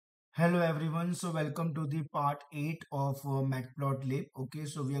Hello everyone, so welcome to the part 8 of matplotlib. Okay,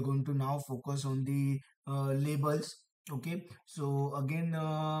 so we are going to now focus on the labels. Okay, so again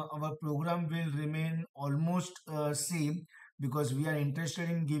our program will remain almost same because we are interested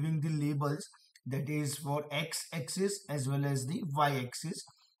in giving the labels, that is for x-axis as well as the y-axis.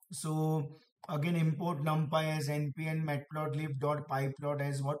 So again import numpy as np and matplotlib.pyplot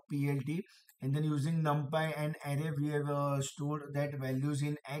as what plt, and then using numpy and array we have stored that values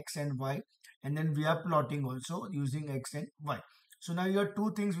in x and y, and then we are plotting also using x and y. So now you have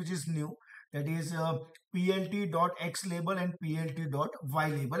two things which is new, that is plt.xlabel and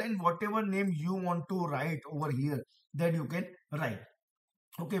plt.ylabel, and whatever name you want to write over here that you can write.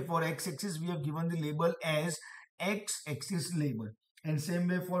 Okay, for x-axis we have given the label as x-axis label, and same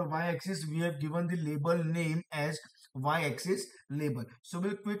way for y-axis we have given the label name as y-axis label. So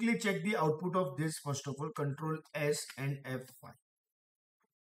we'll quickly check the output of this. First of all, Control S and F5.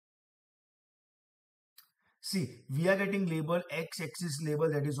 See, we are getting label x-axis label,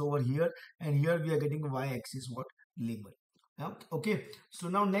 that is over here, and here we are getting y-axis what label. Okay, so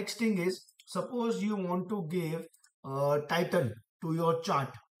now next thing is, suppose you want to give title to your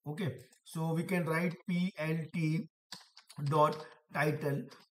chart. Okay, so we can write plt dot title,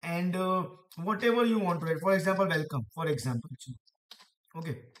 and whatever you want to write, for example welcome, for example.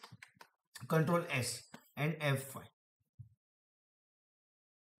 Okay, Control S and F5.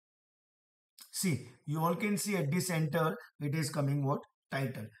 See, you all can see at the center it is coming what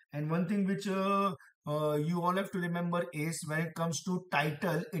title. And one thing which you all have to remember is, when it comes to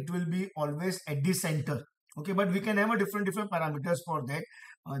title, it will be always at the center. Okay, but we can have a different parameters for that.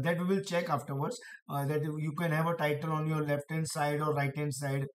 That we will check afterwards. That you can have a title on your left hand side or right hand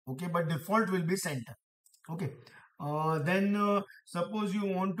side. Okay, but default will be center. Okay. Then suppose you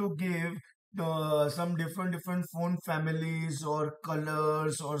want to give some different font families or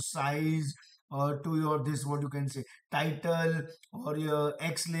colors or size to your this, what you can say, title or your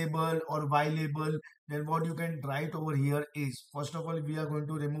X label or Y label. Then what you can write over here is, first of all we are going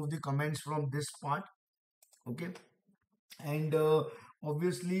to remove the comments from this part. Okay, and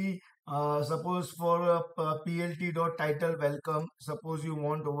obviously suppose for plt.title welcome, suppose you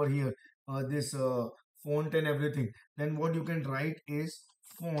want over here this font and everything, then what you can write is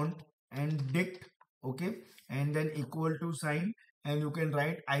font and dict. Okay, and then equal to sign, and you can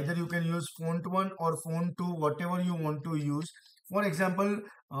write, either you can use font 1 or font 2, whatever you want to use. For example,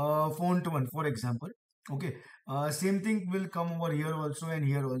 font 1 for example. Okay, same thing will come over here also and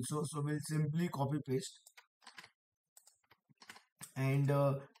here also, so we'll simply copy paste. And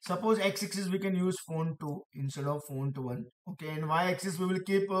suppose x-axis we can use font 2 instead of font 1. Okay, and y-axis we will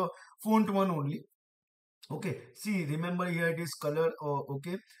keep font 1 only. Okay, see, remember here it is color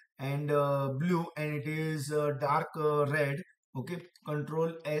okay, and blue, and it is dark red. Okay,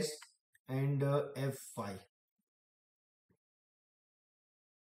 Control S and F5.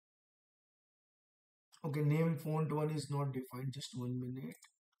 Okay, name font 1 is not defined, just 1 minute.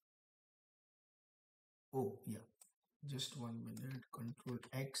 Oh yeah, just 1 minute. Control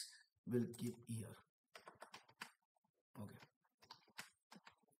X will keep here. Okay,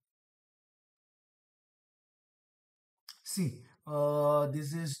 see,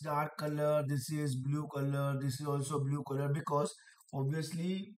 this is dark color, this is blue color, this is also blue color, because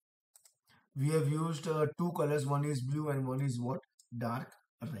obviously we have used two colors, one is blue and one is what, dark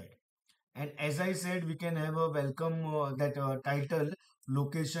red. And as I said, we can have a welcome that title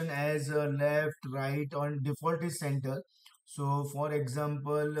location as left, right, on default is center. So for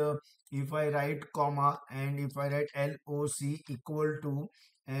example, if I write comma and if I write LOC equal to,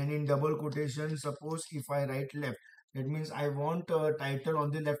 and in double quotation, suppose if I write left, that means I want a title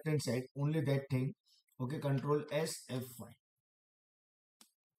on the left hand side, only that thing. Okay, Control S F5.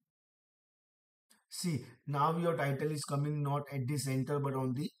 See, now your title is coming not at the center but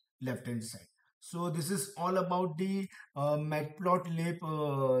on the left hand side. So this is all about the matplotlib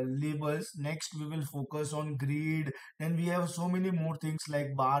labels. Next we will focus on grid. Then we have so many more things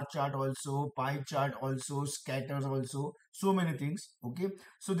like bar chart also, pie chart also, scatters also, so many things. Okay,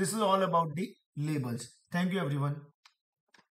 so this is all about the labels. Thank you everyone.